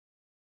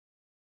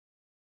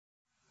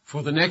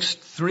For the next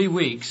 3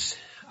 weeks,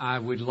 I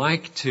would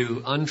like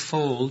to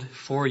unfold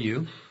for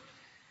you,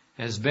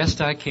 as best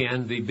I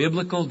can, the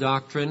biblical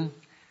doctrine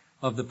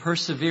of the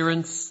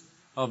perseverance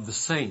of the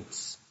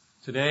saints.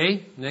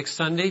 Today, next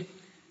Sunday,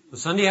 the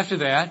Sunday after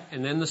that,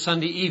 and then the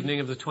Sunday evening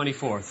of the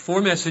 24th.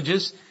 4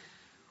 messages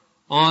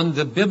on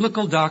the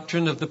biblical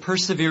doctrine of the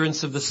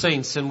perseverance of the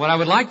saints. And what I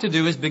would like to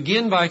do is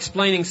begin by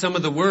explaining some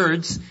of the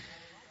words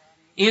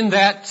in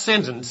that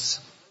sentence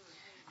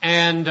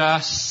and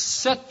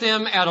set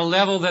them at a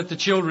level that the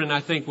children, I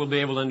think, will be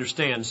able to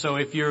understand. So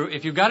if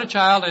you've got a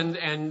child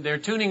and they're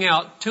tuning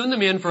out, tune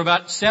them in for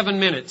about 7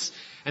 minutes,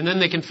 and then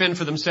they can fend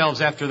for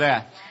themselves after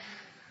that.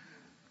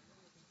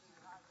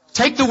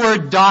 Take the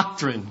word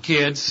doctrine,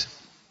 kids.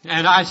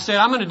 And I said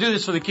I'm going to do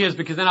this for the kids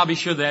because then I'll be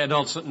sure the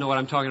adults know what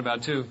I'm talking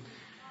about too.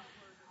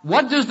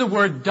 What does the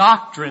word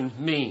doctrine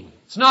mean?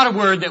 It's not a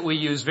word that we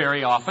use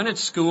very often at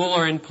school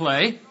or in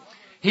play.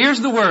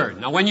 Here's the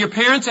word. Now, when your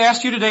parents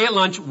ask you today at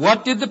lunch,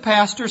 what did the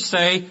pastor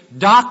say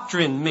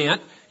doctrine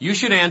meant? You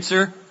should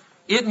answer,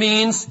 it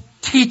means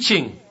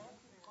teaching.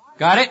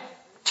 Got it?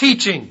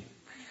 Teaching.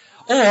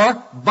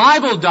 Or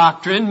Bible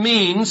doctrine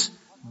means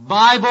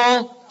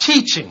Bible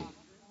teaching.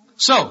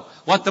 So,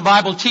 what the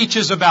Bible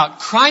teaches about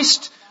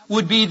Christ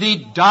would be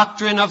the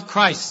doctrine of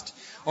Christ.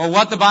 Or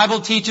what the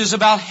Bible teaches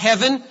about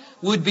heaven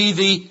would be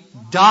the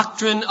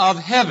doctrine of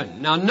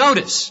heaven. Now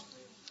notice,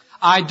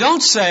 I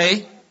don't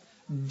say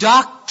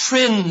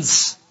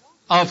doctrines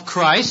of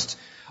Christ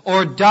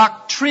or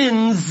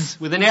doctrines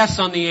with an S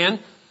on the end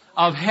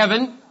of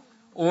heaven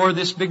or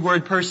this big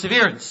word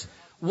perseverance.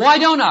 Why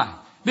don't I?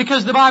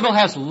 Because the Bible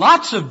has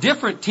lots of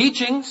different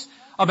teachings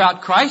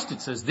about Christ.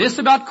 It says this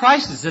about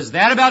Christ. It says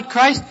that about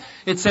Christ.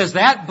 It says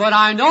that, but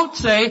I don't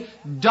say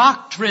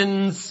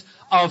doctrines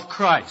of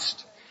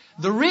Christ.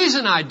 The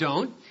reason I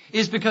don't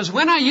is because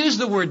when I use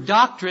the word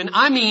doctrine,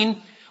 I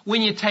mean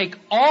when you take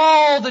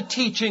all the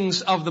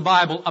teachings of the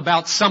Bible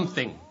about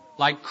something,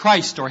 like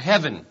Christ or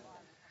heaven,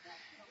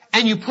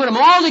 and you put them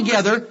all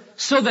together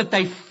so that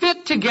they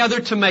fit together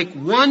to make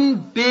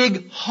one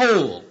big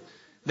whole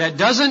that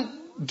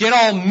doesn't get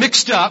all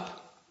mixed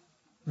up,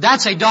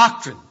 that's a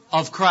doctrine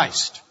of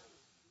Christ.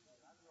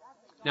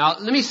 Now,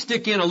 let me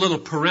stick in a little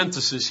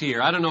parenthesis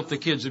here. I don't know if the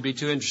kids would be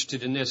too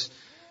interested in this,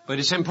 but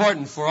it's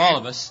important for all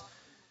of us.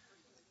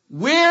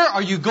 Where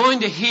are you going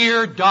to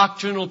hear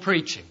doctrinal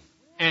preaching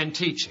and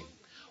teaching?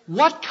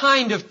 What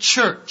kind of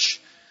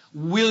church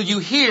will you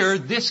hear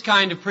this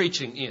kind of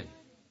preaching in?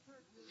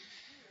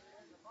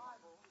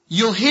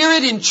 You'll hear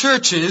it in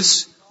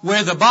churches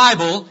where the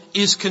Bible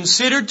is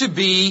considered to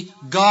be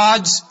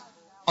God's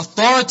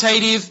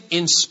authoritative,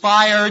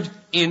 inspired,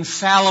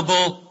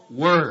 infallible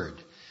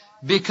Word.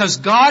 Because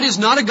God is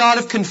not a God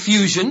of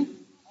confusion,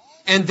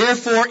 and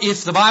therefore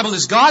if the Bible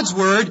is God's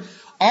Word,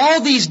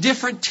 all these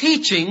different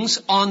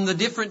teachings on the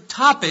different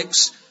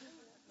topics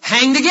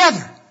hang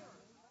together.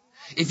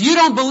 If you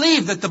don't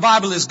believe that the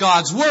Bible is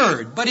God's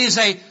Word, but is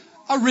a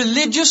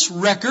religious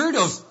record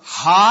of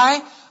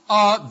high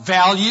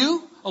value,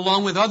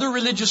 along with other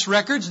religious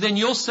records, then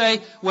you'll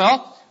say,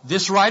 well,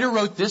 this writer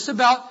wrote this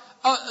about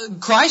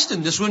Christ,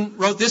 and this one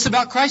wrote this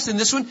about Christ, and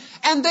this one,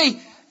 and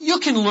you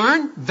can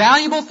learn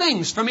valuable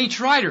things from each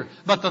writer.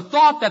 But the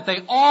thought that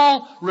they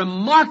all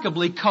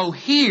remarkably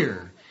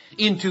cohere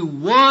into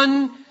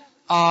one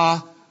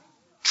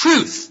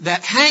truth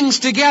that hangs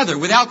together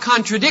without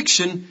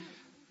contradiction,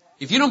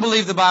 if you don't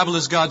believe the Bible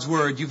is God's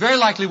Word, you very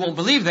likely won't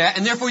believe that,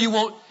 and therefore you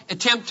won't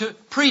attempt to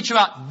preach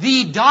about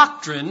the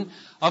doctrine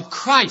of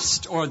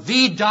Christ, or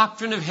the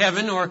doctrine of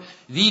heaven, or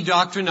the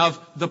doctrine of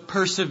the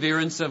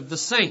perseverance of the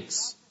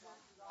saints.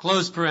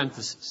 Close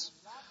parenthesis.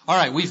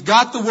 Alright, we've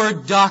got the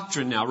word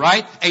doctrine now,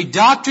 right? A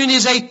doctrine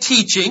is a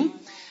teaching.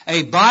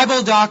 A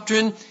Bible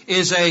doctrine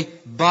is a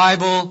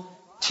Bible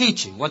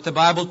teaching. What the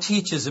Bible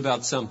teaches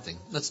about something.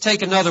 Let's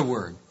take another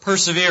word.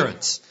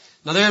 Perseverance.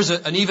 Now there's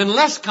an even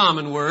less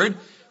common word,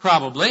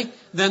 probably,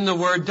 than the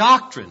word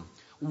doctrine.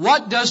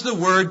 What does the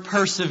word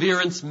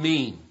perseverance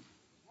mean?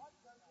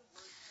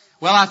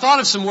 Well, I thought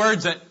of some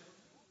words that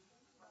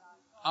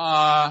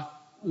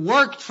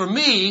worked for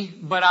me,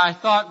 but I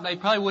thought they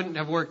probably wouldn't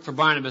have worked for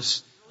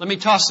Barnabas. Let me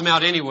toss them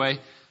out anyway.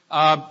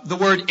 The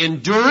word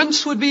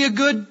endurance would be a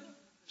good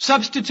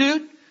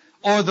substitute,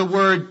 or the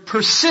word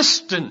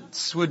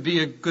persistence would be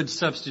a good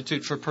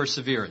substitute for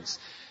perseverance.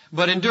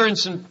 But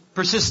endurance and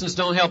persistence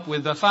don't help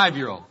with a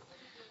 5-year-old.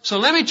 So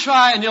let me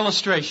try an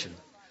illustration.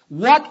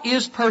 What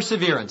is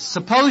perseverance?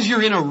 Suppose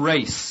you're in a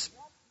race,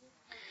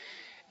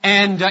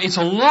 and it's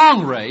a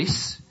long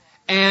race,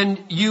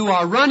 and you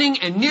are running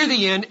and near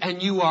the end,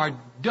 and you are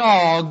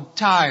dog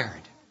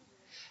tired.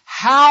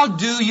 How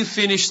do you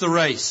finish the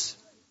race?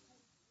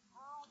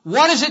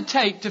 What does it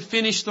take to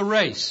finish the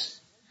race?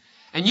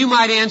 And you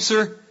might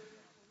answer,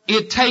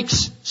 it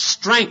takes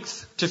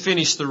strength to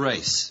finish the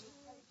race.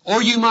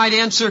 Or you might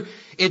answer,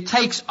 it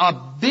takes a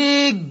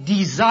big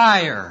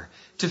desire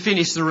to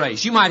finish the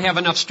race. You might have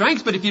enough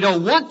strength, but if you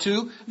don't want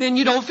to, then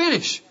you don't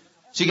finish.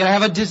 So you gotta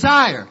have a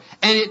desire.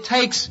 And it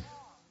takes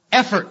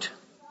effort.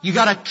 You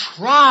gotta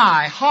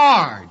try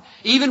hard.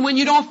 even when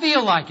you don't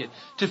feel like it,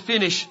 to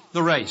finish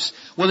the race.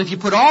 Well, if you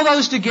put all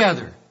those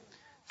together,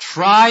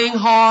 trying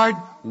hard,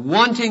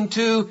 wanting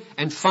to,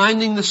 and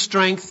finding the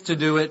strength to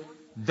do it,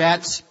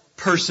 that's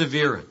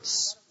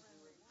perseverance.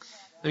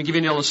 Let me give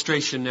you an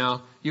illustration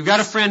now. You've got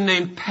a friend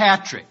named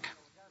Patrick,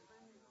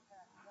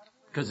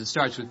 because it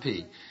starts with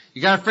P.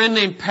 You got a friend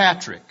named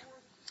Patrick.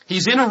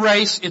 He's in a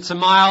race. It's a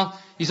mile.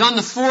 He's on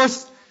the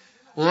 4th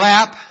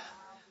lap,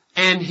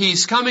 and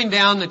he's coming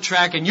down the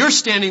track, and you're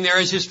standing there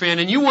as his friend,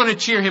 and you want to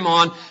cheer him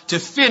on to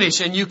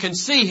finish, and you can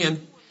see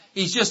him.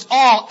 He's just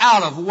all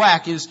out of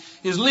whack. His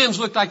limbs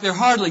look like they're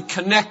hardly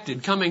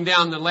connected coming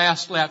down the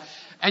last lap.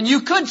 And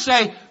you could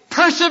say,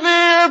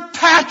 persevere,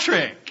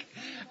 Patrick.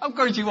 Of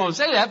course you won't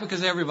say that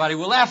because everybody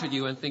will laugh at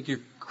you and think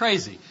you're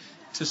crazy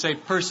to say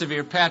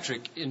persevere,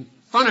 Patrick in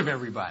front of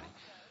everybody.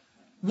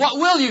 What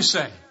will you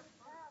say?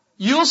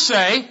 You'll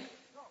say,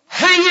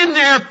 hang in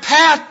there,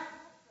 Pat.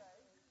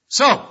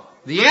 So,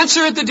 the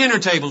answer at the dinner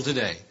table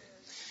today.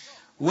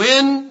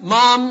 When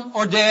mom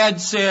or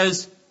dad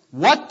says,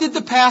 what did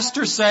the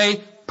pastor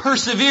say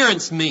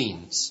perseverance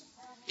means?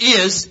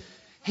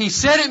 He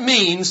said it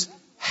means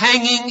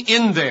hanging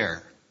in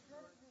there.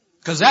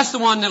 Because that's the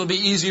one that'll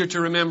be easier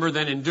to remember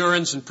than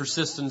endurance and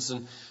persistence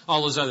and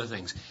all those other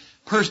things.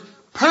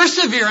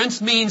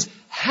 Perseverance means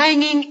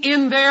hanging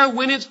in there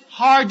when it's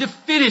hard to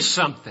finish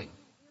something.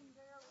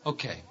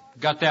 Okay,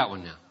 got that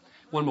one now.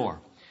 One more.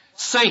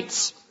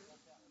 Saints.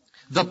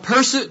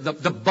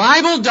 The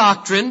Bible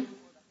doctrine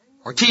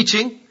or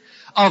teaching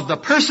of the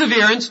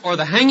perseverance or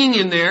the hanging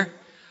in there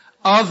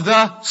of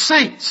the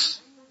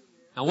saints.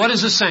 Now what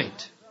is a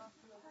saint?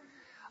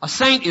 A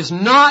saint is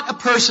not a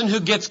person who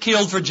gets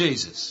killed for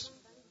Jesus.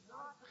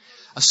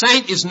 A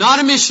saint is not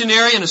a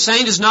missionary and a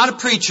saint is not a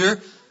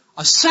preacher.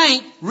 A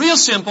saint, real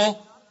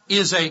simple,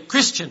 is a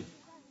Christian.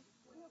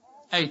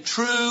 A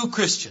true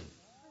Christian.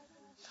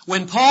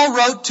 When Paul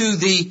wrote to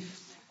the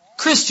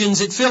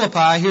Christians at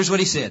Philippi, here's what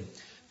he said.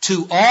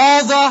 To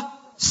all the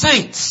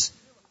saints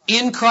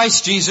in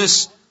Christ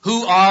Jesus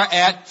who are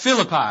at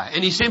Philippi.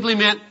 And he simply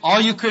meant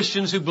all you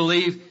Christians who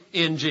believe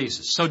in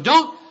Jesus. So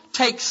don't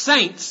take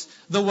saints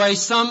the way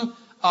some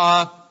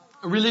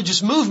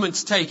religious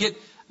movements take it,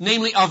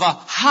 namely of a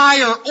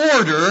higher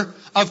order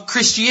of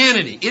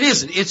Christianity. It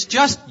isn't. It's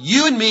just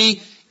you and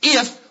me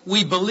if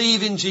we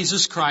believe in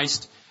Jesus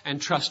Christ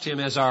and trust Him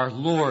as our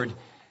Lord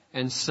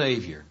and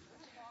Savior.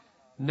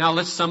 Now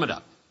let's sum it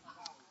up.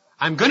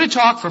 I'm going to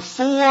talk for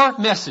 4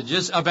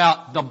 messages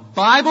about the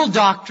Bible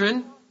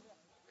doctrine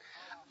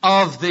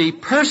of the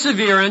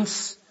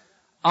perseverance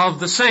of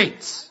the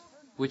saints,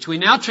 which we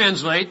now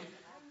translate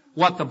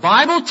what the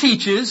Bible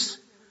teaches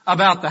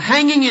about the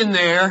hanging in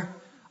there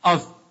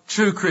of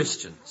true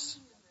Christians.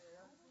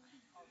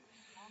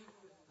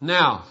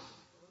 Now,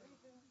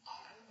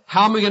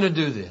 how am I going to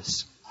do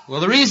this? Well,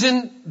 the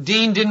reason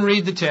Dean didn't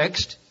read the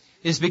text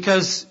is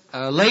because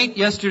late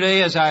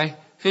yesterday as I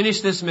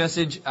finished this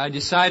message, I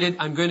decided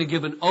I'm going to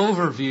give an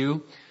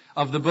overview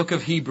of the book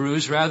of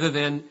Hebrews rather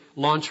than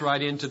launch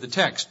right into the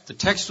text. The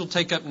text will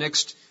take up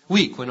next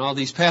week when all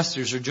these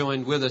pastors are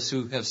joined with us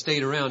who have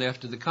stayed around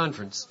after the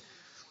conference.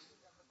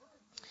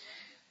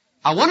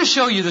 I want to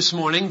show you this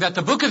morning that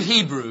the book of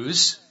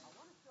Hebrews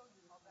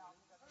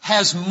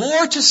has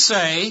more to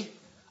say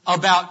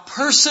about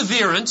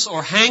perseverance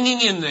or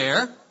hanging in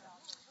there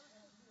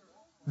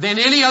than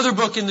any other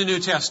book in the New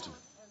Testament.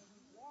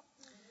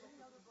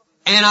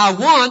 And I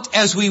want,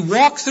 as we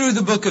walk through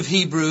the book of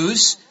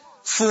Hebrews,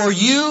 for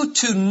you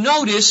to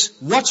notice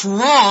what's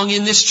wrong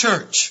in this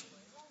church.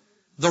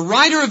 The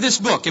writer of this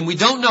book, and we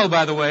don't know,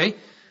 by the way,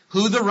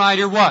 who the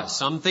writer was.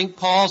 Some think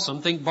Paul,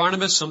 some think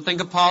Barnabas, some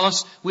think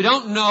Apollos. We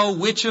don't know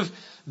which of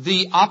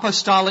the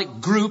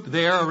apostolic group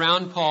there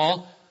around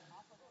Paul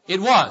it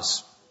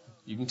was.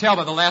 You can tell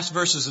by the last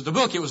verses of the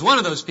book it was one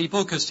of those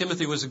people because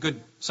Timothy was a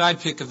good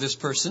side pick of this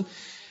person.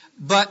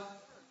 But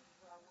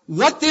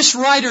what this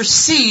writer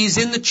sees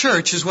in the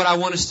church is what I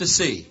want us to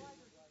see.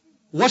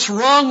 What's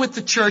wrong with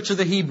the church of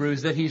the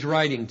Hebrews that he's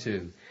writing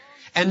to?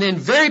 And then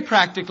very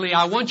practically,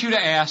 I want you to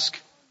ask,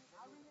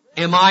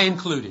 am I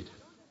included?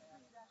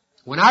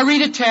 When I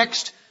read a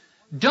text,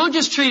 don't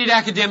just treat it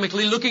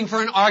academically, looking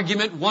for an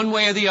argument one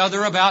way or the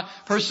other about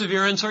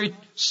perseverance or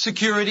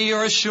security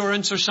or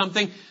assurance or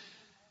something.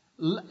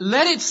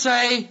 Let it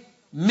say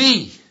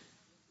me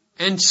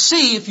and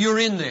see if you're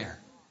in there.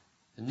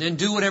 And then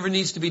do whatever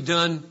needs to be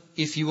done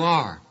if you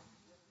are.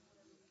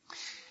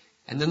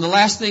 And then the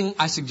last thing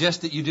I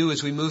suggest that you do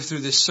as we move through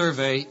this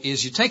survey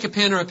is you take a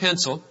pen or a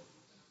pencil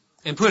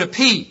and put a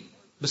P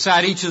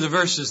beside each of the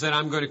verses that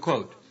I'm going to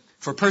quote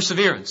for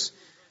perseverance.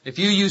 If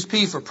you use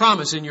P for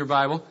promise in your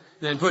Bible,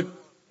 then put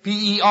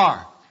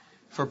P-E-R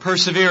for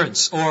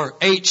perseverance or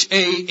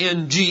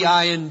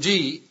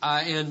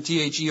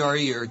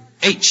H-A-N-G-I-N-G-I-N-T-H-E-R-E or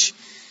H.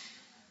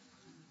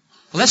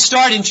 Let's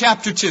start in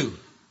chapter 2.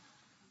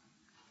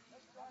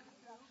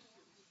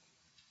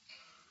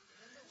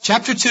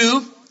 Chapter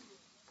 2,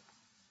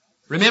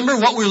 remember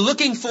what we're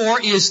looking for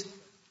is,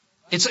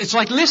 it's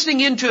like listening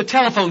into a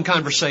telephone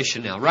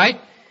conversation now, right?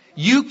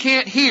 You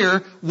can't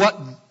hear what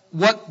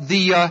what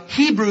the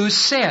Hebrews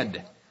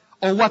said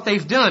or what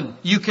they've done.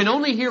 You can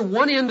only hear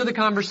one end of the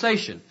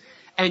conversation.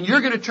 And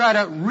you're going to try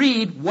to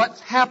read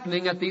what's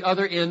happening at the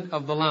other end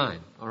of the line.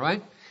 All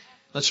right?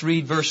 Let's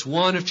read verse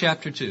 1 of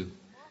chapter 2.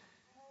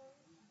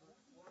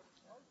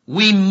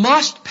 We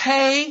must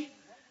pay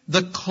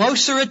the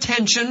closer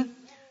attention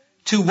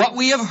to what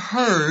we have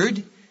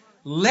heard,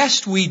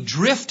 lest we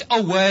drift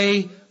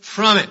away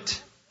from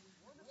it.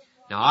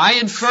 Now, I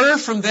infer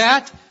from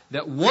that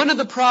one of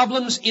the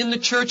problems in the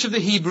church of the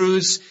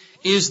Hebrews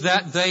is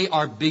that they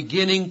are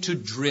beginning to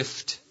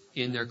drift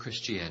in their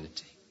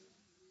Christianity.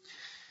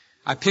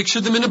 I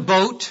picture them in a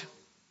boat,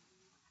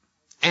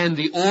 and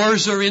the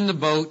oars are in the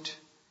boat,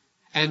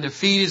 and their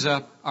feet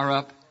are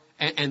up,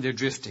 and they're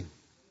drifting.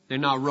 They're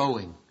not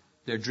rowing.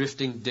 They're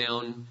drifting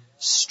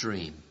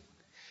downstream.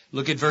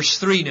 Look at verse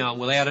 3 now.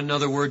 We'll add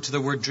another word to the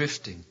word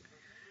drifting.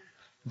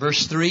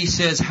 Verse 3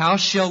 says, how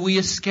shall we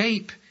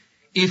escape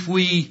if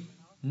we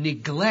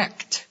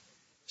neglect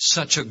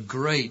such a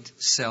great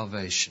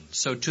salvation?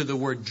 So to the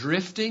word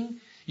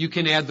drifting, you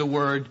can add the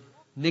word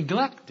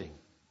neglecting.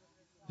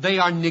 They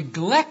are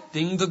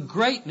neglecting the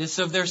greatness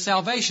of their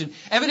salvation.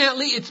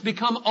 Evidently, it's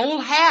become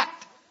old hat.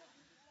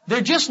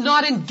 They're just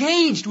not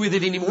engaged with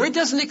it anymore. It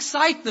doesn't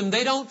excite them.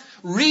 They don't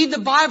read the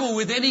Bible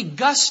with any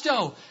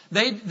gusto.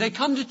 They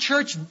come to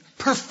church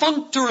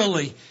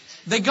perfunctorily.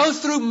 They go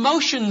through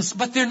motions,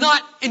 but they're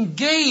not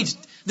engaged.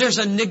 There's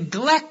a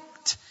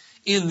neglect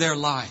in their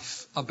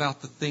life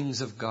about the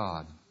things of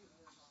God.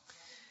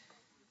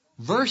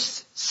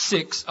 Verse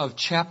 6 of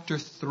chapter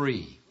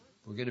 3.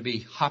 We're going to be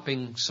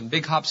hopping some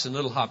big hops and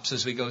little hops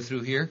as we go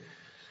through here.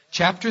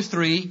 Chapter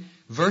 3,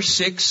 verse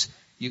 6.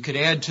 You could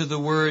add to the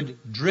word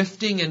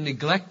drifting and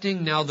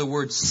neglecting now the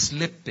word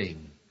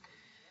slipping.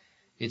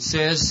 It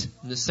says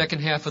in the second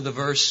half of the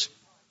verse,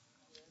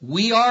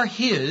 we are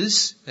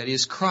His, that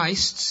is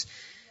Christ's,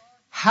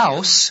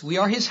 house. We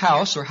are His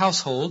house or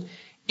household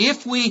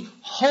if we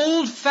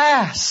hold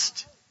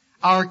fast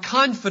our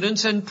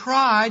confidence and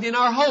pride in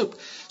our hope.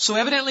 So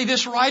evidently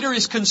this writer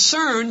is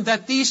concerned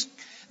that these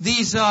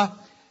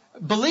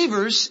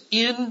believers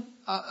in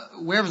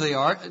wherever they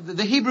are,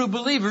 the Hebrew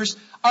believers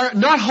are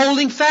not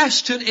holding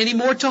fast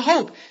anymore to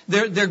hope.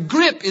 Their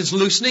grip is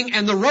loosening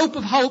and the rope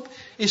of hope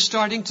is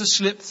starting to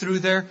slip through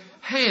their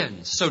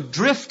hands. So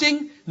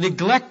drifting,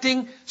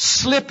 neglecting,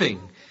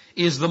 slipping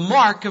is the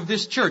mark of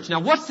this church.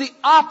 Now what's the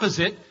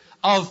opposite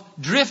of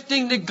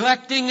drifting,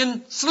 neglecting,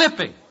 and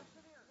slipping?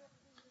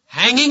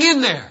 Hanging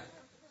in there.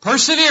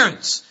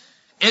 Perseverance.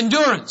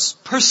 Endurance.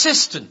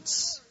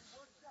 Persistence.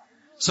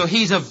 So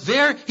he's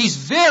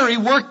very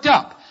worked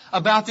up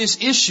about this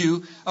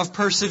issue of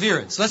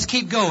perseverance. Let's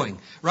keep going.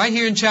 Right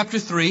here in chapter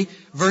 3,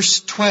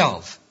 verse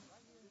 12.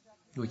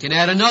 We can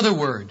add another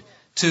word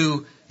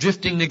to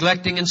drifting,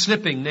 neglecting, and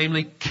slipping,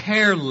 namely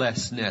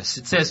carelessness.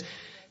 It says,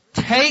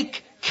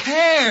 take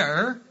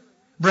care,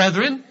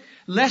 brethren,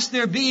 lest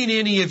there be in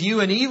any of you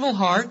an evil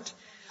heart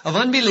of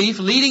unbelief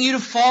leading you to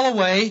fall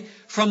away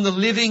from the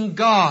living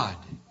God.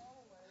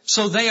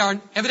 So they are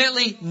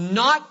evidently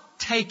not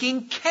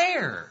taking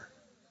care.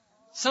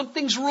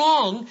 Something's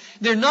wrong.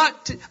 They're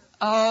not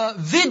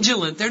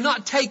vigilant. They're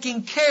not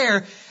taking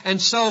care. And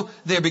so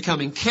they're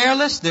becoming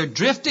careless. They're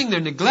drifting.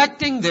 They're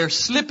neglecting. They're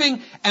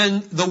slipping.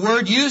 And the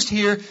word used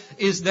here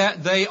is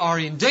that they are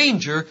in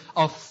danger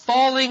of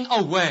falling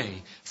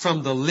away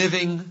from the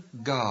living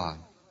God.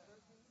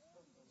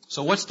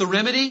 So what's the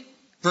remedy?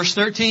 Verse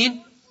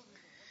 13.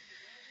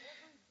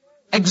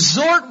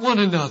 Exhort one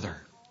another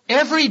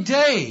every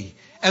day,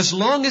 as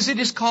long as it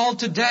is called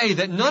today,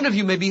 that none of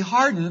you may be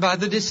hardened by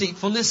the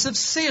deceitfulness of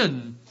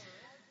sin.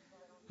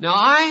 Now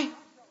I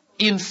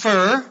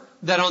infer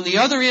that on the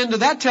other end of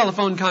that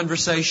telephone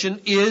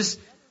conversation is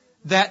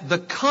that the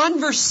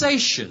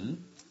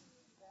conversation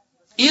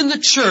in the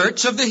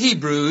church of the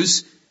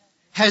Hebrews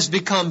has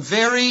become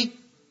very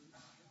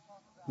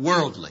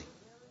worldly.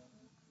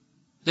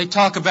 They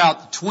talk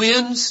about the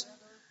twins,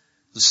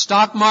 the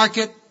stock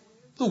market,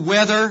 the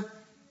weather,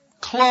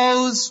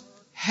 clothes,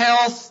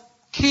 health,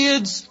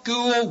 kids,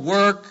 school,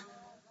 work.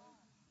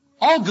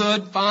 All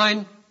good,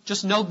 fine,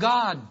 just no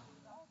God.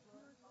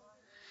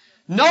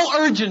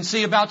 No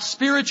urgency about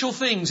spiritual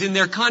things in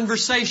their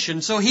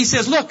conversation. So he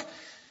says, look,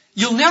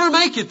 you'll never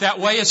make it that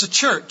way as a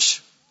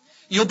church.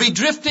 You'll be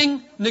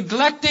drifting,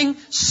 neglecting,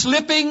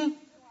 slipping,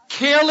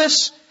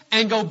 careless,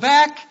 and go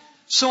back.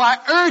 So I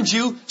urge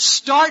you,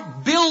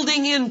 start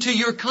building into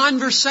your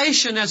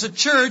conversation as a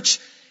church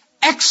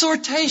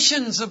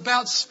exhortations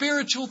about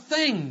spiritual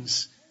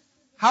things.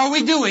 How are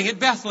we doing at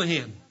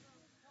Bethlehem?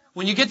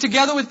 When you get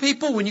together with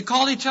people, when you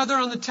call each other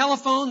on the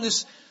telephone,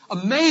 this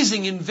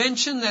amazing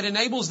invention that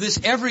enables this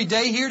every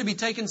day here to be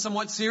taken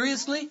somewhat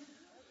seriously.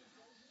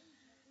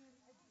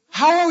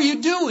 How are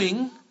you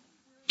doing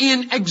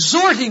in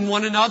exhorting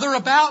one another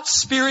about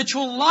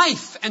spiritual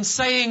life and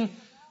saying,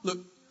 look,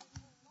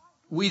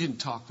 we didn't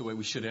talk the way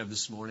we should have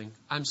this morning.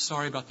 I'm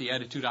sorry about the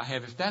attitude I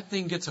have. If that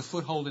thing gets a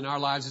foothold in our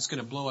lives, it's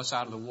going to blow us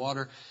out of the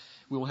water.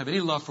 We won't have any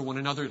love for one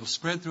another. It'll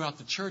spread throughout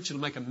the church.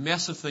 It'll make a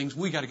mess of things.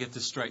 We got to get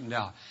this straightened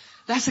out.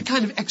 That's the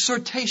kind of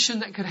exhortation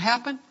that could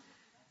happen.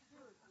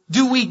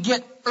 Do we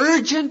get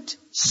urgent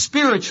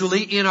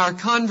spiritually in our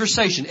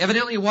conversation?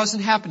 Evidently it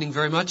wasn't happening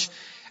very much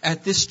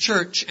at this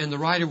church, and the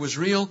writer was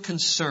real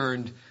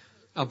concerned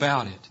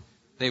about it.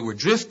 They were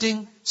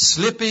drifting,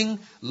 slipping,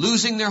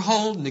 losing their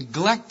hold,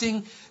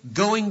 neglecting,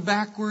 going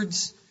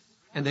backwards,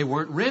 and they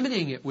weren't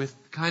remedying it with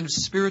the kind of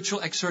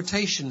spiritual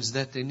exhortations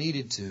that they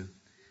needed to.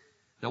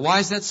 Now, why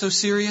is that so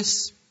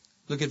serious?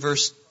 Look at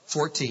verse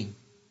 14.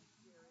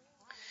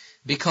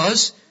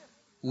 Because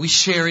we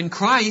share in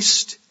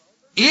Christ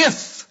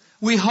if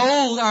we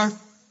hold our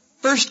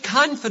first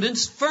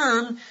confidence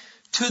firm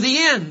to the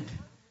end.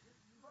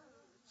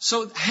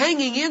 So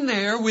hanging in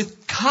there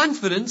with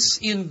confidence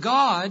in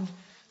God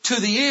to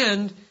the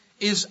end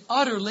is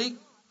utterly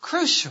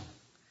crucial.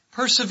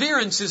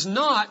 Perseverance is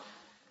not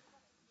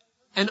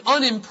an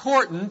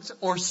unimportant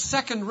or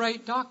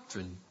second-rate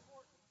doctrine.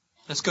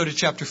 Let's go to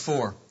chapter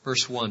 4,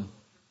 verse 1.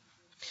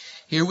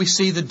 Here we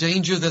see the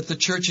danger that the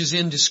church is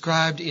in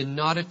described in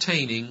not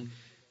attaining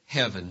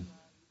heaven.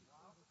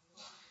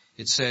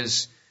 It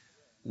says,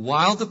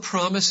 while the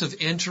promise of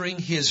entering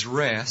His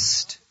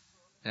rest,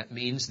 that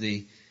means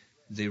the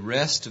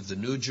rest of the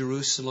New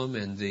Jerusalem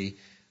and the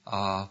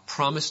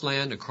promised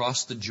land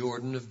across the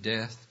Jordan of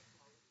death,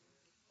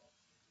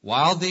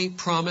 while the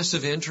promise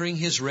of entering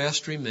His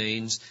rest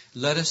remains,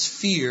 let us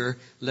fear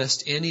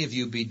lest any of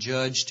you be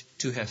judged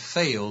to have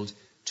failed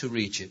to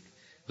reach it.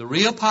 The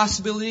real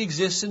possibility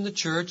exists in the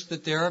church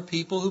that there are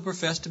people who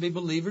profess to be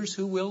believers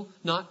who will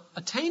not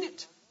attain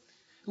it,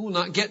 who will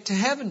not get to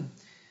heaven.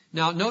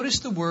 Now, notice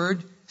the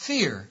word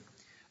fear.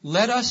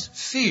 Let us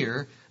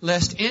fear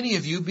lest any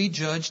of you be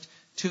judged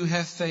to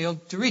have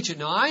failed to reach it.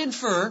 Now, I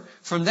infer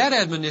from that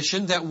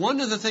admonition that one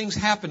of the things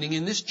happening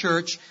in this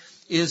church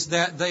is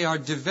that they are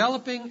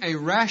developing a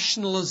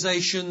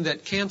rationalization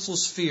that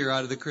cancels fear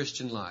out of the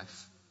Christian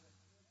life.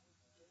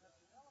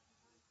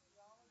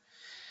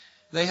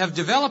 They have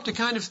developed a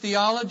kind of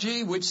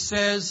theology which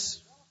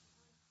says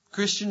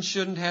Christians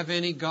shouldn't have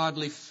any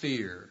godly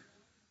fear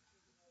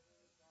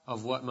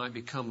of what might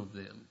become of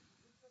them.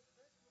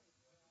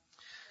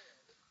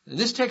 And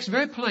this text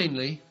very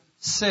plainly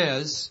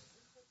says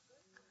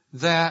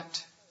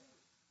that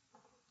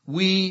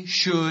we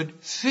should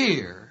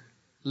fear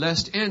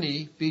lest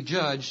any be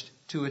judged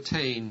to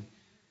attain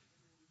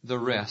the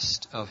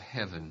rest of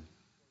heaven.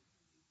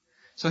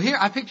 So here,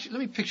 let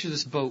me picture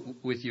this boat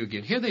with you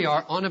again. Here they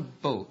are on a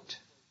boat.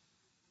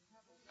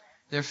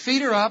 Their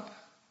feet are up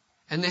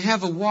and they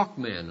have a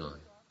Walkman on.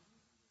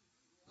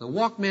 The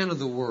Walkman of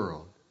the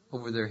world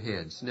over their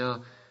heads.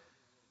 Now,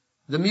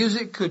 the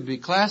music could be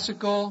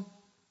classical,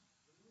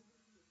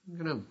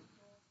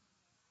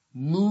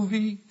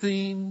 movie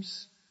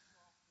themes,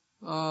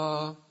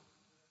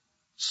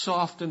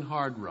 soft and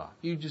hard rock.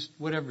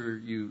 Whatever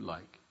you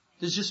like.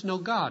 There's just no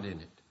God in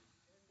it.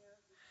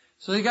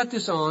 So they got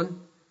this on,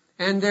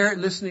 and they're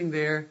listening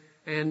there,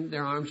 and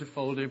their arms are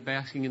folded,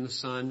 basking in the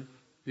sun.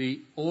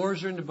 The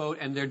oars are in the boat,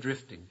 and they're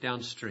drifting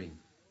downstream.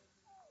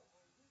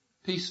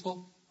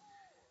 Peaceful.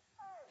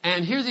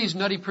 And here are these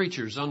nutty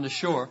preachers on the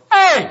shore.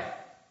 Hey!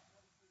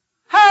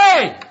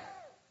 Hey!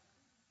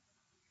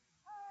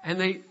 And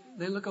they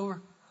look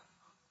over.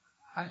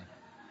 Hi.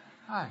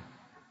 Hi.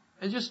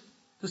 And just,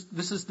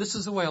 this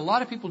is the way a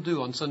lot of people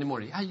do on Sunday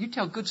morning. You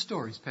tell good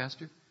stories,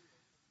 Pastor.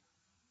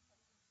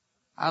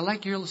 I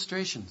like your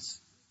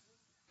illustrations.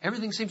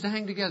 Everything seems to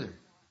hang together.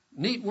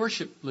 Neat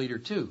worship leader,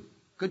 too.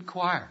 Good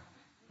choir.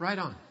 Right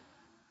on.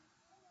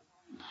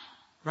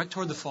 Right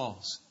toward the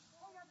falls.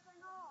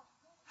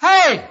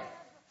 Hey!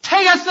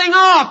 Take that thing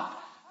off!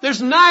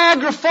 There's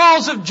Niagara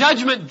Falls of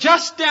Judgment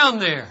just down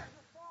there.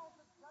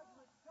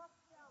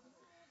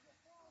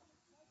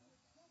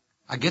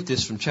 I get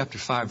this from chapter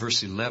 5,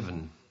 verse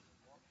 11.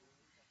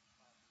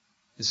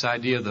 This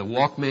idea of the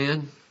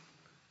Walkman.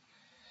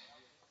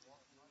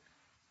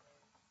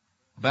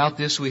 About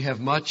this we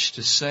have much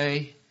to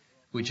say,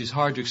 which is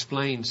hard to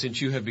explain since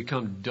you have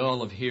become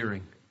dull of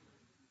hearing.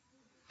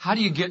 How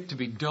do you get to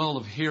be dull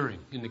of hearing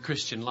in the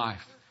Christian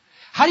life?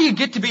 How do you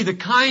get to be the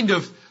kind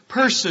of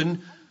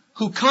person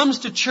who comes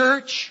to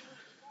church,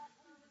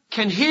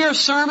 can hear a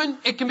sermon?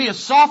 It can be a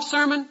soft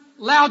sermon,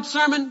 loud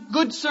sermon,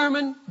 good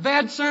sermon,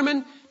 bad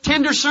sermon,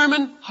 tender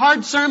sermon,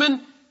 hard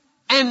sermon,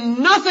 and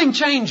nothing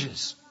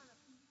changes.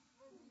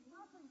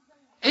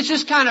 It's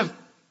just kind of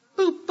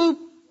boop, boop.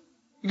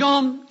 You go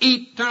home,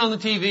 eat, turn on the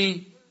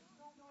TV,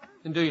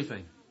 and do your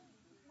thing.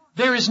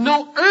 There is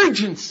no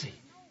urgency.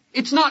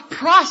 It's not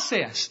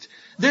processed.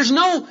 There's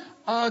no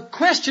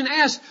question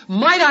asked,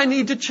 might I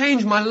need to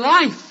change my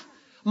life?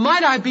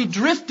 Might I be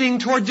drifting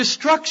toward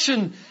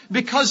destruction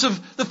because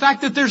of the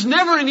fact that there's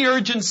never any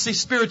urgency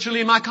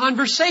spiritually in my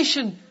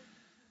conversation?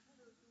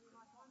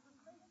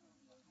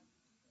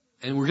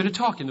 And we're going to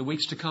talk in the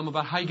weeks to come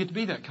about how you get to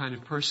be that kind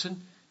of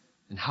person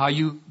and how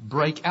you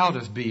break out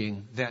of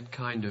being that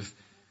kind of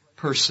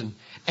person.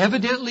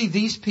 Evidently,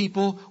 these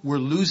people were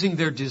losing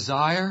their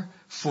desire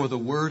for the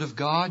Word of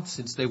God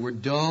since they were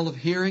dull of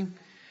hearing.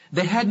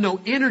 They had no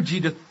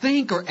energy to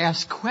think or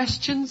ask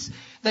questions.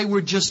 They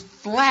were just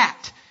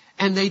flat,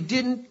 and they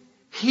didn't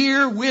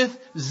hear with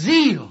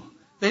zeal.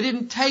 They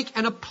didn't take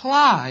and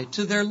apply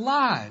to their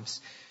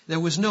lives. There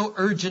was no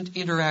urgent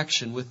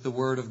interaction with the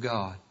Word of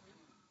God.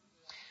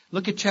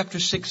 Look at chapter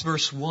 6,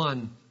 verse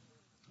 1,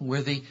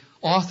 where the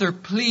author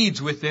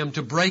pleads with them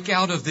to break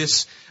out of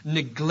this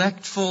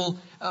neglectful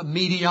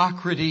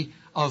mediocrity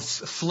of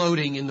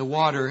floating in the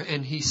water.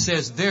 And he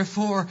says,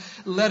 therefore,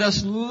 let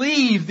us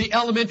leave the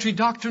elementary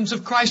doctrines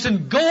of Christ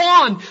and go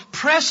on,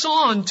 press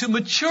on to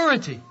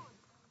maturity.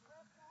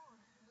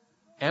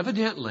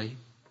 Evidently,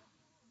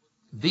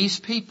 these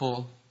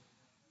people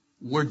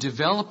were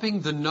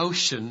developing the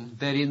notion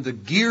that in the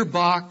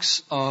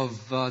gearbox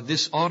of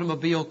this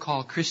automobile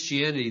called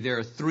Christianity, there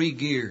are 3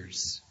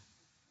 gears.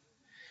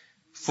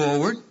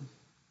 Forward,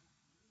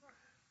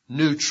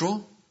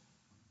 neutral,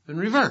 and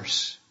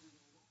reverse.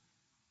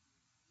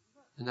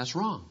 And that's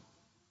wrong.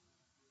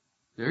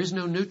 There is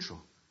no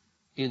neutral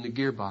in the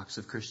gearbox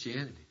of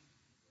Christianity.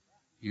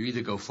 You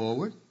either go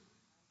forward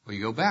or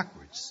you go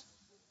backwards.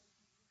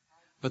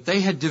 But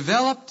they had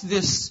developed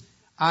this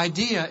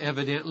idea,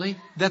 evidently,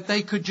 that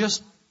they could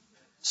just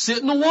sit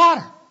in the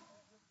water.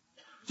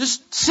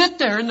 Just sit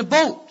there in the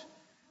boat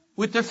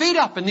with their feet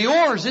up and the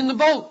oars in the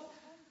boat.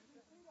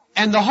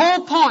 And the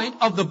whole point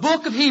of the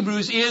book of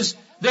Hebrews is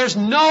there's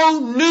no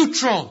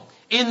neutral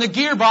in the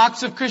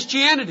gearbox of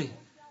Christianity.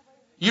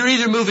 You're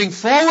either moving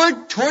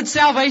forward toward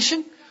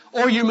salvation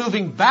or you're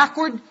moving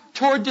backward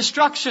toward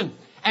destruction.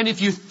 And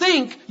if you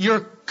think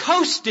you're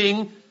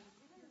coasting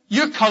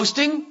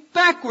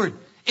backward.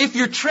 If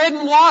you're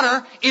treading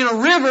water in a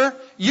river,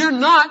 you're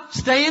not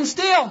staying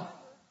still.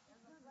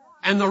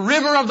 And the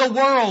river of the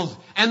world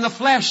and the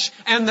flesh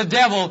and the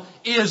devil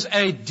is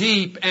a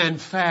deep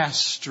and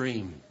fast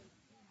stream.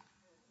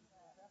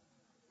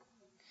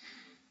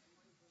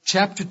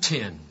 Chapter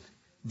 10,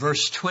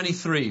 verse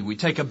 23. We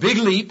take a big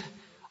leap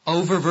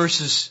over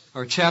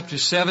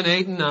chapters 7,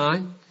 8, and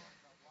 9.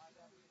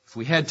 If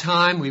we had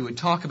time, we would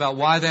talk about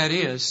why that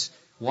is,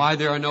 why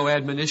there are no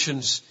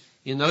admonitions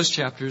in those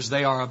chapters.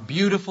 They are a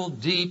beautiful,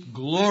 deep,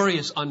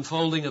 glorious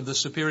unfolding of the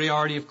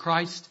superiority of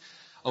Christ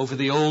over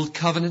the old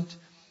covenant.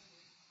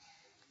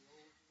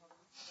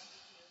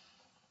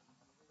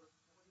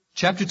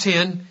 Chapter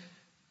 10,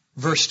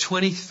 verse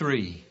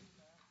 23.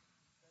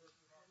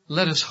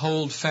 Let us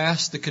hold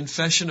fast the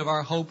confession of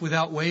our hope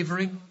without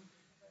wavering.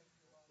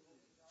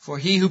 For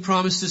he who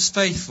promised is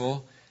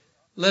faithful.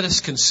 Let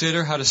us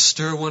consider how to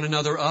stir one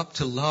another up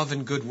to love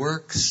and good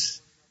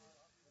works.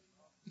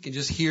 You can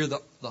just hear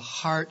the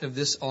heart of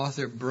this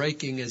author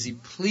breaking as he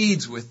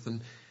pleads with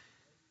them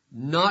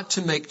not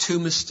to make 2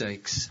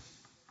 mistakes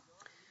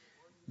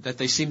that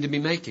they seem to be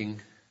making.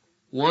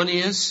 One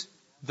is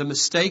the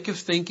mistake of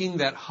thinking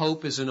that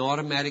hope is an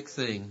automatic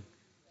thing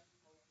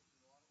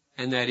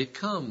and that it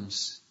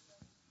comes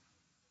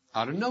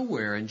out of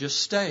nowhere and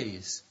just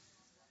stays.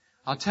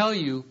 I'll tell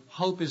you,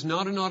 hope is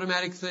not an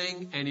automatic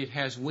thing and it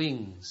has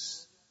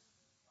wings.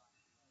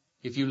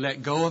 If you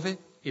let go of it,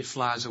 it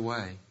flies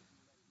away.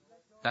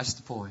 That's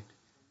the point.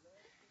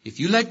 If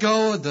you let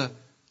go of the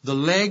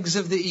legs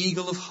of the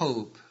eagle of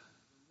hope,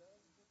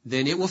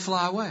 then it will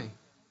fly away.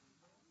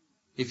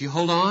 If you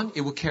hold on,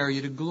 it will carry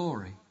you to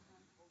glory.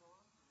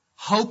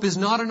 Hope is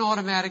not an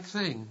automatic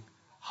thing.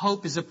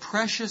 Hope is a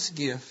precious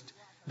gift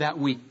that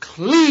we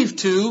cleave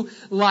to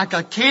like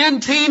a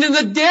canteen in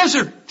the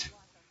desert.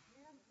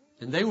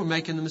 And they were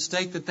making the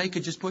mistake that they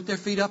could just put their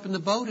feet up in the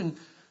boat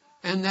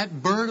and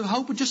that bird of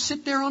hope would just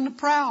sit there on the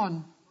prow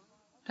and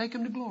take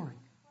them to glory.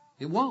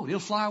 It won't. It'll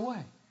fly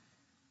away.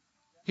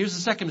 Here's the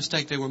second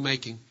mistake they were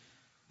making.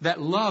 That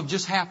love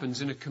just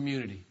happens in a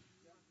community.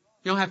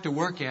 You don't have to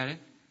work at it.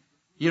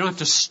 You don't have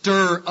to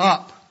stir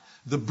up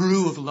the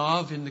brew of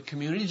love in the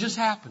community. It just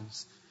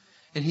happens.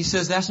 And he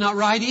says that's not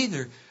right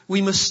either.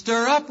 We must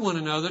stir up one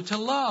another to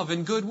love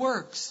and good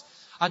works.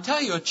 I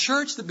tell you, a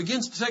church that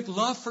begins to take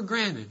love for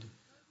granted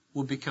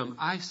will become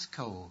ice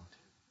cold.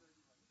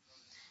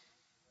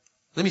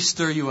 Let me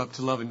stir you up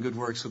to love and good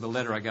works with a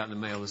letter I got in the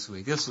mail this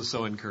week. This was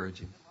so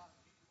encouraging.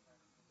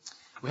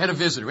 We had a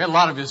visitor. We had a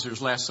lot of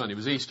visitors last Sunday. It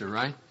was Easter,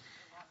 right?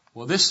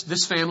 Well,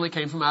 this family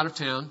came from out of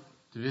town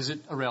to visit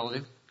a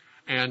relative.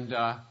 And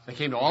they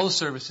came to all the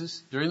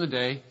services during the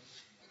day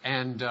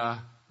and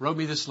wrote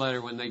me this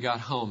letter when they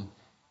got home.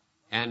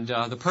 And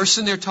the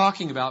person they're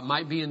talking about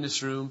might be in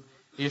this room.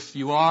 If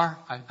you are,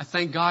 I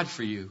thank God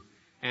for you.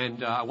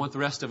 And I want the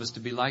rest of us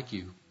to be like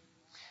you.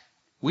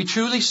 We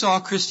truly saw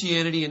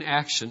Christianity in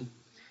action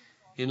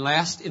in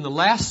the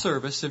last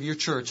service of your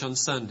church on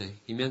Sunday.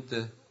 He meant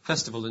the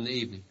festival in the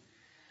evening.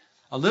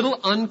 A little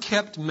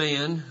unkept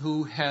man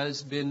who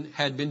had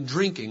been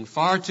drinking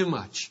far too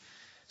much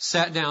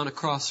sat down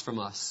across from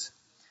us.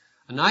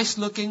 A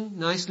nice-looking,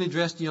 nicely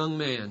dressed young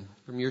man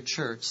from your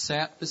church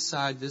sat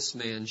beside this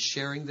man,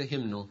 sharing the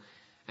hymnal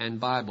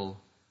and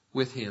Bible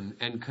with him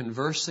and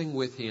conversing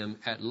with him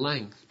at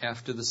length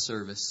after the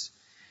service.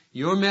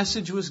 Your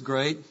message was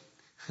great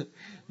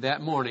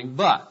that morning,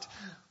 but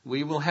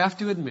we will have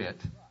to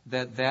admit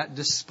that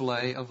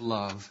display of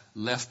love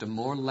left a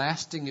more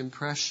lasting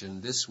impression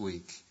this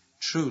week.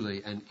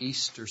 Truly an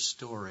Easter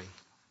story.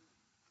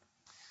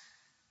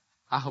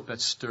 I hope that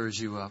stirs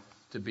you up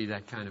to be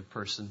that kind of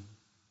person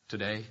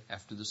today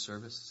after the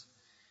service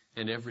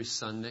and every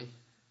Sunday.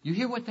 You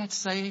hear what that's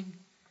saying?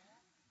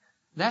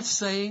 That's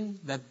saying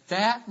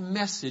that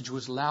message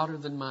was louder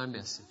than my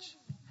message.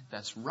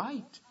 That's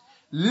right.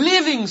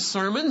 Living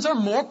sermons are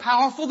more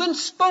powerful than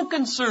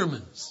spoken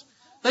sermons.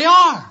 They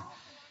are.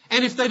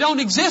 And if they don't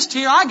exist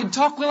here, I can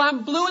talk till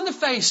I'm blue in the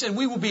face, and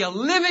we will be a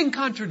living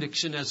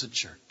contradiction as a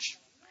church.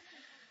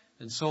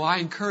 And so I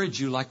encourage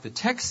you, like the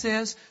text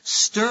says,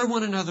 stir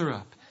one another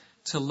up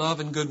to love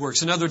and good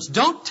works. In other words,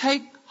 don't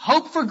take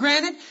hope for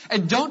granted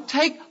and don't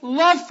take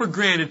love for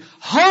granted.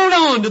 Hold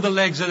on to the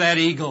legs of that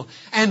eagle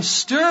and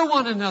stir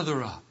one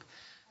another up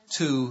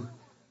to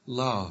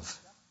love.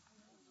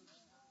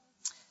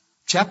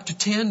 Chapter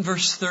 10,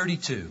 verse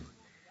 32.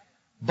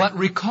 But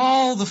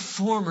recall the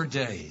former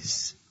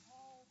days,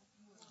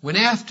 when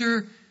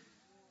after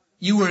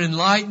you were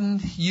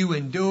enlightened, you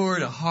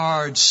endured a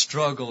hard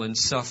struggle and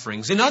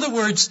sufferings. In other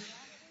words,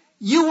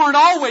 you weren't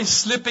always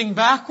slipping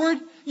backward.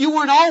 You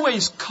weren't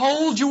always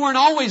cold. You weren't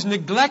always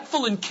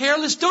neglectful and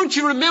careless. Don't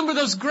you remember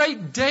those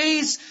great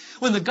days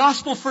when the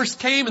gospel first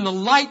came and the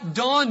light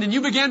dawned and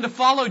you began to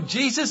follow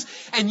Jesus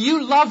and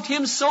you loved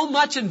Him so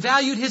much and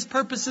valued His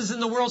purposes in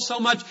the world so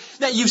much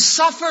that you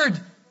suffered?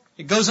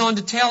 It goes on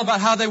to tell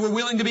about how they were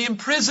willing to be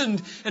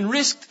imprisoned and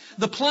risked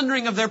the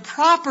plundering of their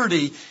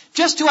property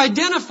just to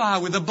identify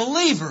with a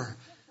believer.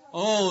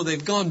 Oh,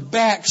 they've gone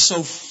back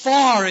so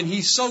far and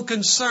He's so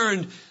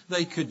concerned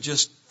they could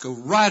just go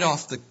right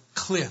off the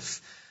cliff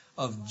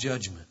of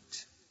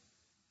judgment.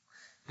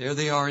 There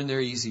they are in their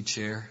easy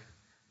chair.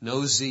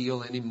 No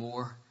zeal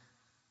anymore.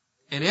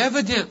 And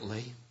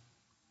evidently,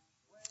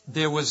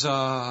 there was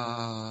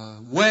a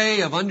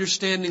way of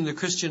understanding the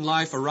Christian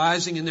life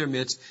arising in their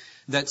midst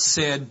that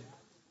said,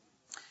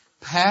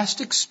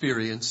 past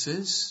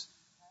experiences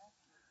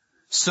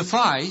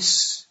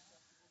suffice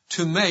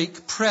to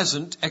make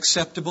present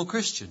acceptable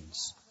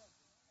Christians.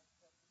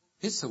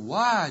 It's a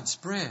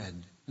widespread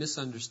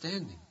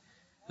misunderstanding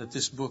that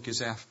this book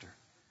is after.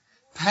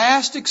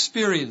 Past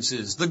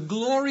experiences, the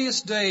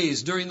glorious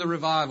days during the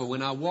revival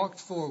when I walked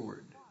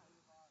forward,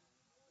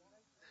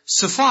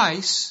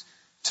 suffice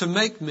to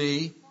make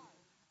me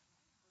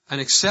an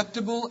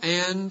acceptable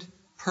and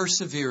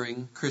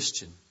persevering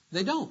Christian.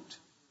 They don't.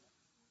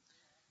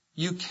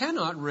 You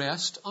cannot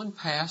rest on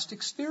past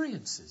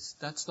experiences.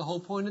 That's the whole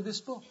point of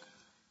this book.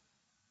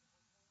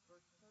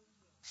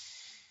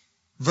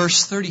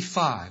 Verse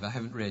 35, I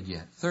haven't read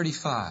yet.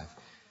 35.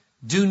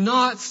 Do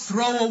not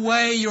throw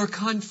away your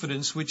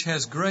confidence, which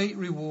has great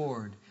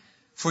reward.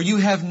 For you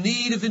have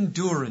need of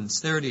endurance.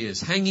 There it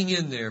is, hanging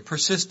in there.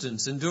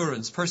 Persistence,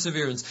 endurance,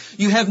 perseverance.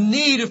 You have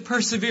need of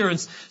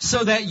perseverance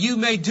so that you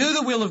may do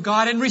the will of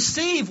God and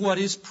receive what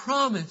is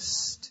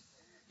promised.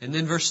 And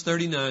then verse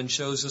 39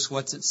 shows us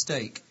what's at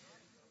stake.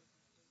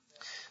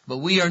 But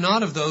we are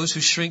not of those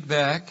who shrink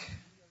back.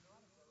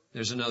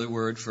 There's another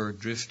word for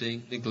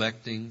drifting,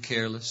 neglecting,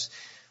 careless.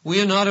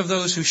 We are not of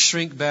those who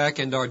shrink back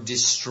and are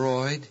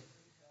destroyed,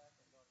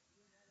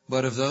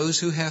 but of those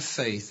who have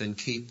faith and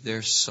keep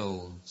their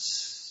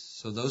souls.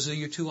 So those are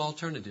your two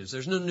alternatives.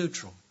 There's no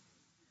neutral.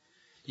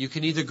 You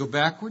can either go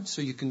backwards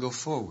or you can go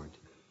forward.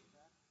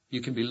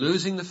 You can be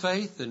losing the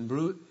faith and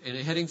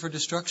heading for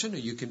destruction, or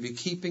you can be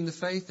keeping the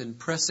faith and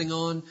pressing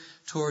on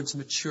towards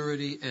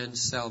maturity and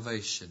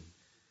salvation.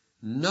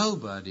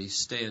 Nobody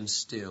stands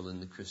still in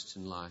the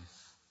Christian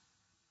life,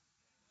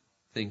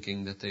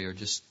 thinking that they are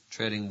just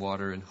treading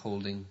water and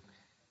holding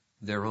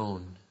their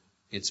own.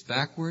 It's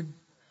backward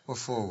or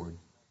forward.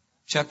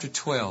 Chapter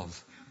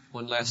 12,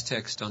 one last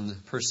text on the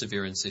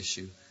perseverance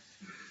issue.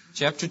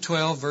 Chapter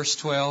 12, verse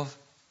 12.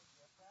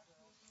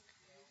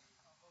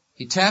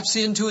 He taps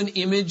into an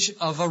image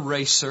of a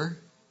racer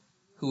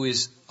who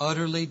is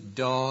utterly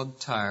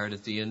dog-tired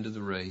at the end of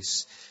the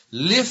race.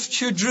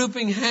 Lift your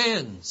drooping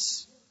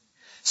hands.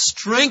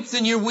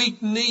 Strengthen your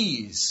weak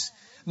knees.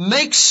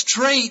 Make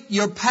straight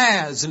your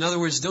paths. In other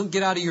words, don't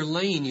get out of your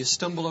lane. You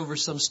stumble over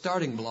some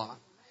starting block.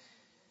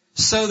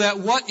 So that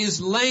what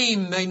is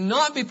lame may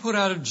not be put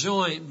out of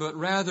joint, but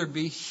rather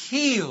be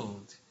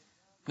healed.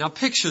 Now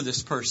picture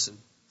this person.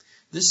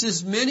 This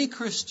is many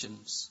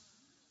Christians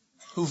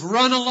who've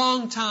run a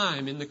long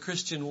time in the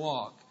Christian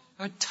walk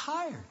are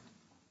tired.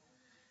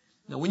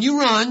 Now when you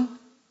run,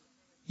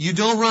 you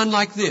don't run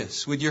like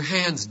this with your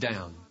hands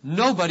down.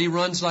 Nobody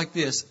runs like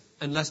this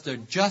unless they're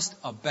just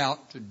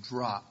about to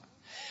drop.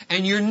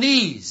 And your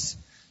knees,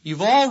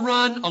 you've all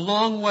run a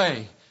long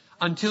way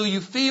until you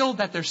feel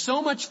that there's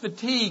so much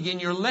fatigue in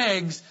your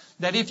legs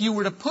that if you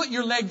were to put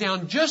your leg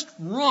down just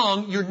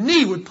wrong, your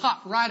knee would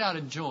pop right out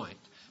of joint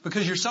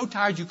because you're so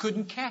tired you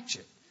couldn't catch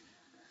it.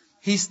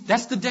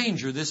 That's the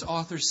danger this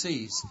author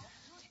sees.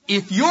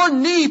 If your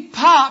knee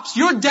pops,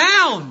 you're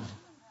down.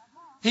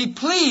 He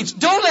pleads,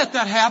 don't let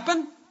that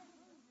happen.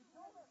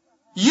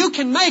 You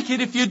can make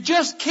it if you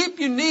just keep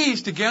your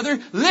knees together,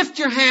 lift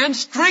your hands,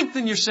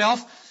 strengthen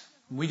yourself.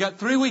 We got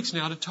 3 weeks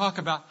now to talk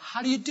about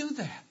how do you do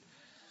that.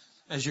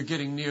 as you're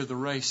getting near the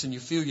race and you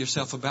feel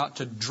yourself about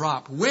to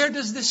drop. Where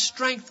does this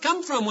strength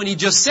come from when He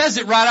just says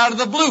it right out of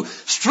the blue?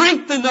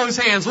 Strengthen those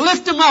hands.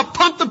 Lift them up.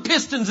 Pump the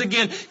pistons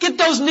again. Get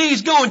those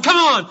knees going. Come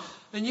on.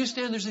 And you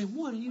stand there saying,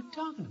 what are you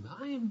talking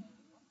about?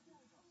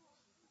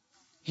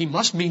 He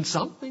must mean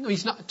something.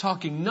 He's not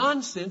talking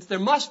nonsense. There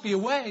must be a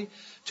way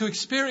to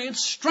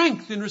experience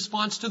strength in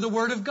response to the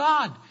Word of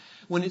God.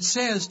 When it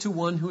says to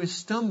one who is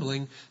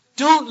stumbling,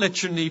 don't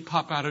let your knee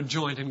pop out of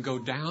joint and go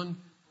down.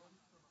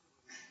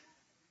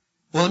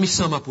 Well, let me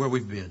sum up where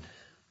we've been.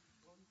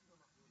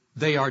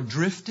 They are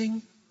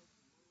drifting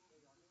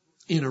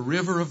in a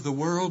river of the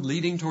world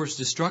leading towards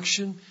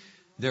destruction.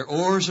 Their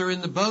oars are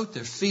in the boat.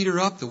 Their feet are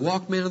up. The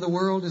walkman of the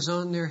world is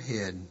on their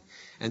head.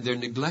 And they're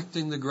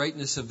neglecting the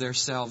greatness of their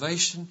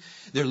salvation.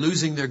 They're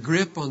losing their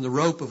grip on the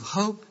rope of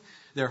hope.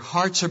 Their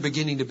hearts are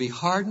beginning to be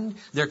hardened.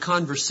 Their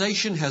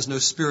conversation has no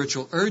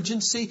spiritual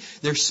urgency.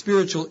 Their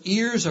spiritual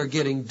ears are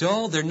getting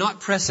dull. They're not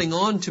pressing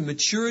on to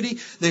maturity.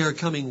 They are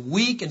becoming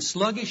weak and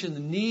sluggish in the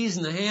knees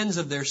and the hands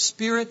of their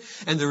spirit.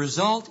 And the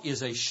result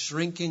is a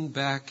shrinking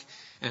back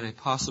and a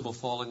possible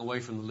falling away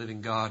from the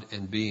living God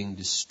and being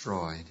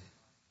destroyed.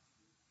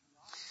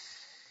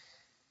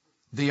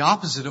 The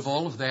opposite of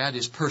all of that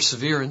is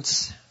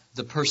perseverance,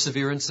 the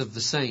perseverance of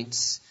the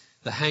saints,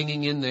 the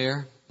hanging in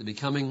there, the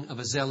becoming of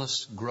a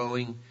zealous,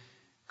 growing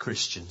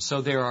Christian.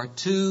 So there are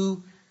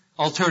two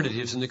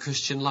alternatives in the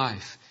Christian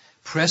life.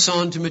 Press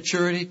on to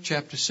maturity,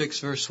 chapter 6,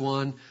 verse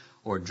 1,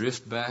 or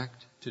drift back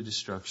to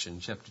destruction,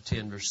 chapter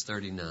 10, verse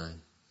 39.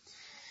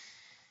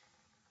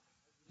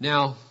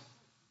 Now,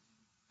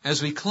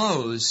 as we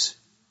close,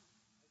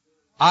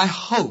 I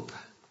hope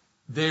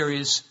there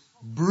is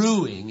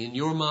brewing in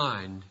your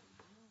mind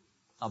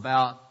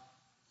about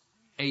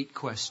 8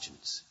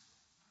 questions.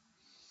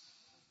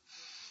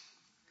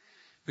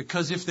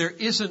 Because if there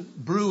isn't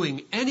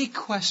brewing any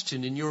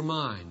question in your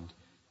mind,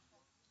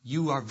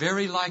 you are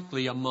very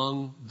likely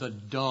among the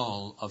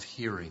dull of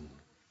hearing,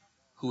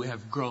 who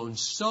have grown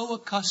so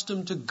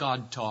accustomed to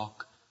God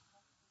talk,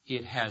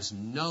 it has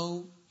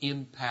no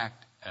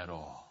impact at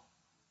all.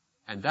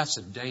 And that's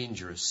a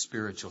dangerous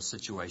spiritual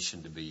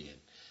situation to be in.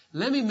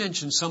 Let me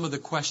mention some of the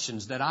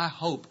questions that I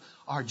hope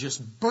are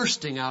just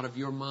bursting out of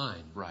your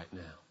mind right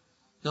now.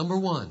 Number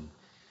 1,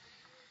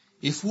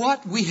 if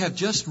what we have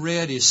just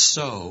read is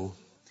so,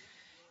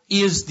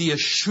 is the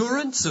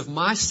assurance of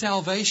my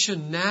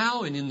salvation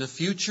now and in the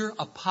future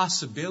a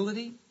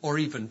possibility or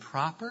even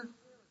proper?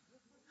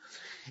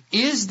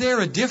 Is there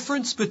a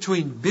difference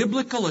between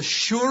biblical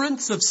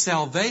assurance of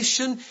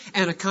salvation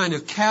and a kind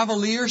of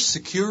cavalier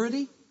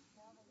security?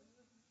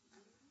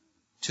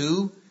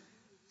 2,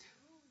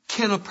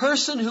 can a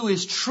person who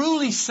is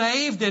truly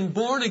saved and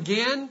born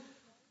again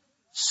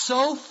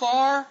so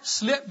far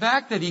slip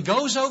back that he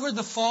goes over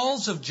the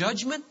falls of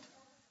judgment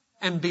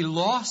and be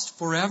lost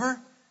forever?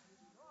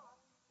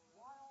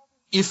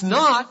 If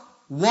not,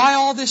 why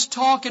all this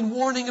talk and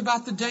warning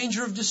about the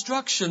danger of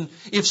destruction?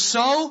 If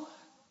so,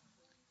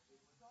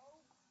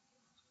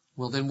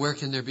 well then where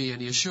can there be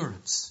any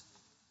assurance?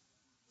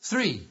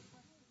 3,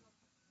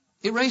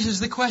 it raises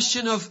the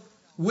question of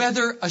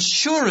whether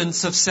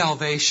assurance of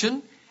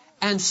salvation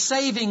and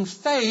saving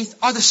faith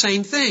are the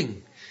same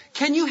thing.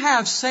 Can you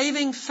have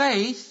saving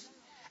faith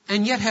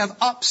and yet have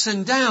ups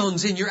and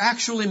downs in your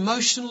actual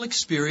emotional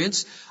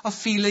experience of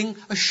feeling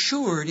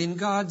assured in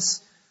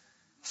God's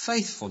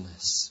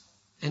faithfulness?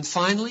 And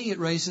finally, it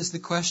raises the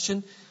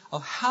question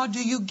of how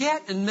do you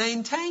get and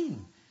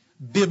maintain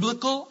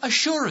biblical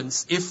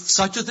assurance, if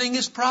such a thing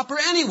is proper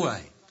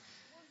anyway?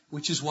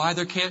 Which is why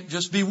there can't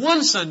just be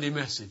one Sunday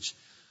message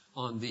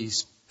on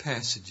these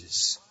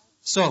passages.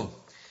 So,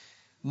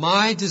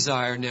 my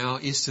desire now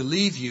is to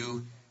leave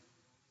you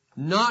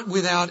not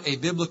without a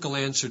biblical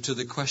answer to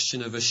the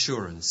question of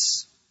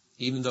assurance,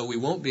 even though we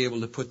won't be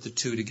able to put the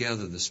two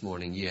together this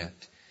morning yet.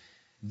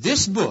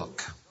 This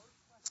book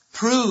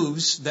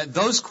proves that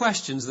those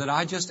questions that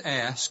I just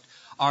asked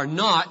are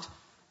not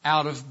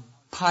out of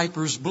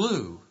Piper's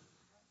blue.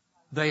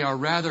 They are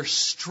rather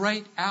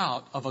straight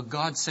out of a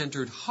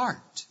God-centered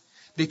heart,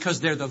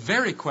 because they're the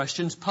very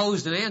questions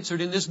posed and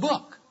answered in this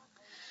book.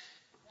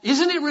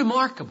 Isn't it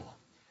remarkable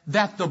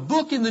that the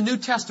book in the New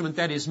Testament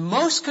that is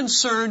most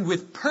concerned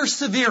with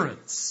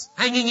perseverance,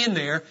 hanging in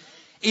there,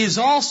 is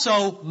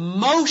also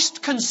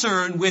most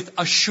concerned with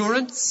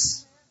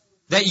assurance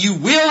that you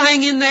will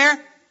hang in there?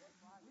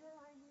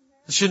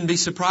 It shouldn't be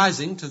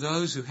surprising to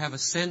those who have a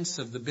sense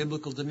of the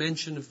biblical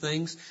dimension of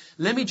things.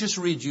 Let me just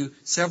read you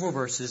several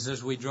verses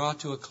as we draw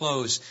to a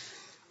close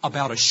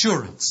about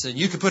assurance. And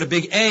you can put a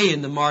big A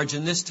in the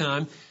margin this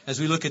time as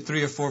we look at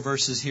 3 or 4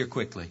 verses here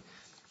quickly.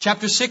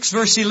 Chapter 6,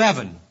 verse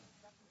 11.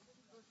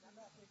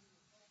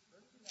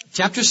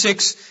 Chapter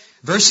 6,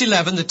 verse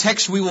 11, the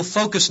text we will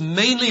focus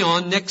mainly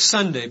on next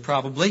Sunday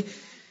probably.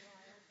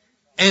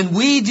 And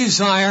we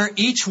desire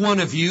each one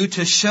of you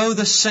to show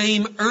the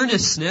same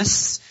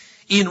earnestness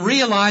in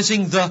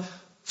realizing the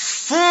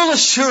full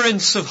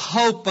assurance of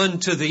hope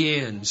unto the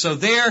end. So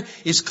there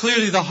is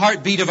clearly the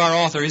heartbeat of our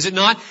author, is it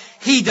not?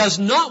 He does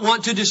not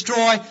want to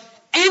destroy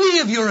any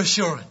of your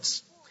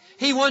assurance.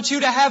 He wants you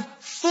to have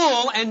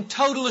full and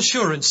total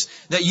assurance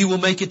that you will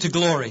make it to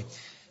glory.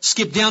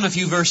 Skip down a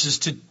few verses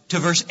to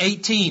verse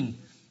 18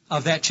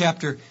 of that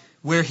chapter,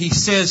 where he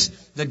says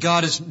that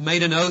God has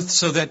made an oath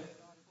so that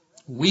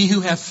we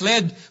who have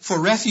fled for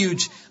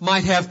refuge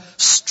might have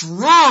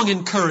strong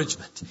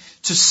encouragement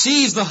to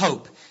seize the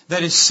hope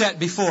that is set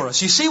before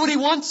us. You see what he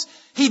wants?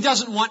 He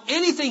doesn't want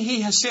anything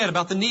he has said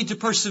about the need to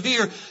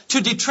persevere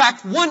to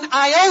detract one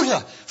iota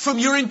from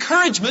your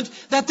encouragement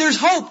that there's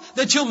hope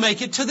that you'll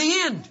make it to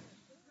the end.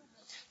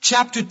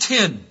 Chapter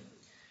 10,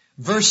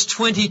 verse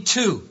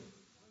 22.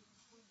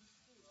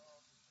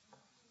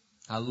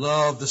 I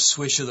love the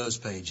swish of those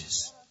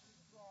pages.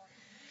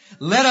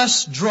 Let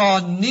us draw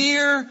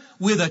near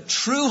with a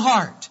true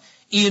heart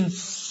in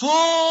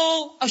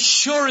full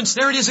assurance.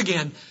 There it is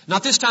again.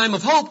 Not this time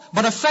of hope,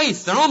 but of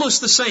faith. They're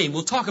almost the same.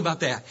 We'll talk about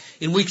that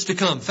in weeks to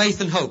come.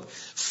 Faith and hope.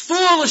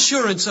 Full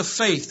assurance of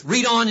faith.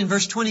 Read on in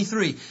verse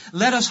 23.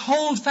 Let us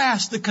hold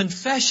fast the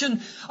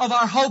confession of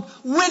our hope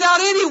without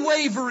any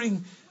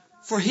wavering,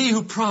 for he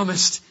who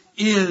promised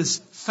is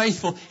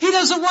faithful. He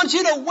doesn't want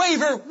you to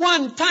waver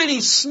one tiny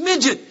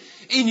smidget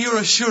in your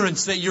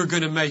assurance that you're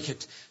going to make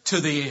it to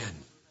the end.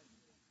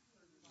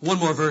 One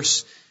more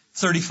verse,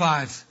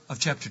 35 of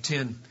chapter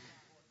 10.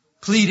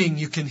 Pleading,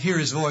 you can hear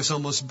his voice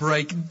almost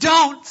break.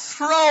 Don't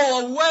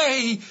throw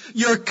away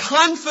your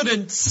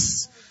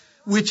confidence,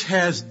 which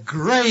has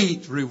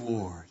great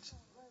reward.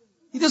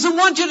 He doesn't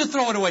want you to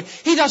throw it away.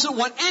 He doesn't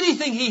want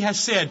anything he has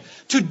said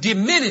to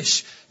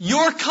diminish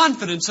your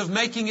confidence of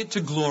making it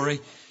to glory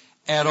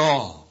at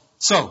all.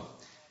 So,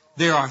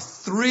 there are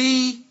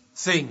three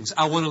things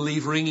I want to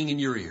leave ringing in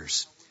your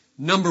ears.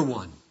 Number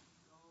one,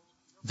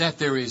 that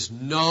there is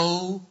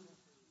no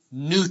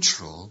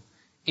neutral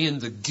in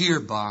the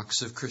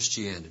gearbox of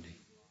Christianity.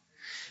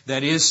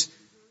 That is,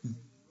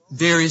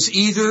 there is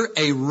either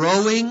a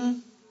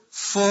rowing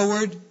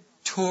forward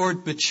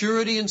toward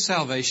maturity and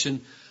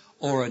salvation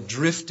or a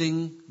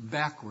drifting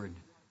backward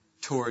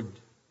toward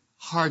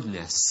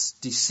hardness,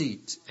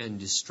 deceit, and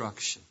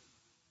destruction.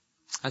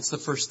 That's the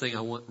first thing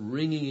I want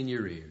ringing in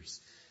your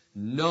ears.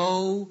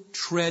 No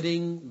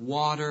treading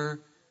water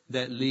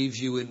that leaves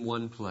you in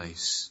one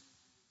place.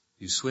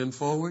 You swim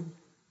forward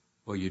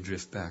or you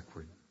drift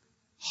backward.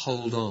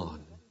 Hold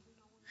on.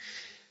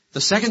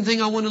 The second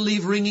thing I want to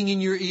leave ringing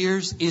in your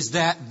ears is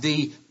that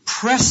the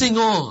pressing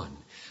on,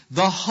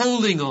 the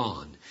holding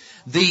on,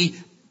 the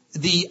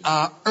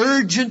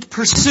urgent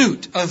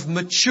pursuit of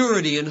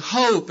maturity and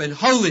hope and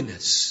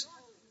holiness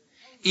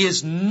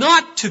is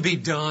not to be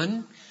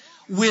done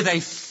with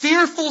a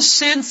fearful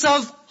sense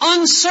of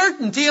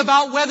uncertainty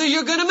about whether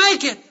you're going to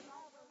make it,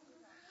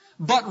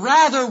 but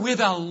rather with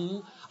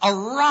a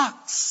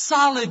rock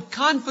solid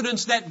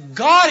confidence that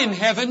God in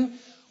heaven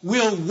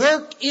will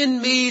work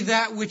in me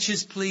that which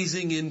is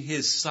pleasing in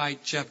His sight.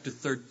 Chapter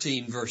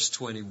 13, verse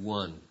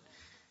 21,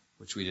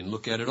 which we didn't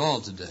look at all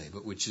today,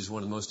 but which is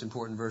one of the most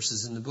important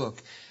verses in the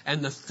book.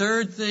 And the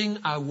third thing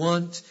I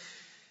want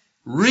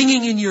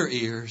ringing in your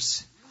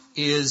ears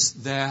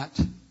is that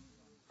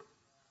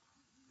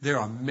there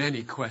are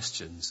many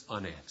questions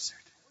unanswered.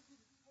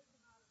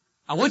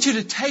 I want you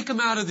to take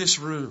them out of this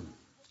room.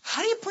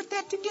 How do you put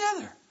that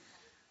together?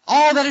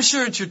 All that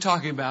assurance you're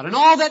talking about and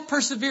all that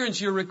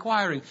perseverance you're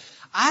requiring.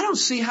 I don't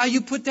see how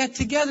you put that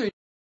together.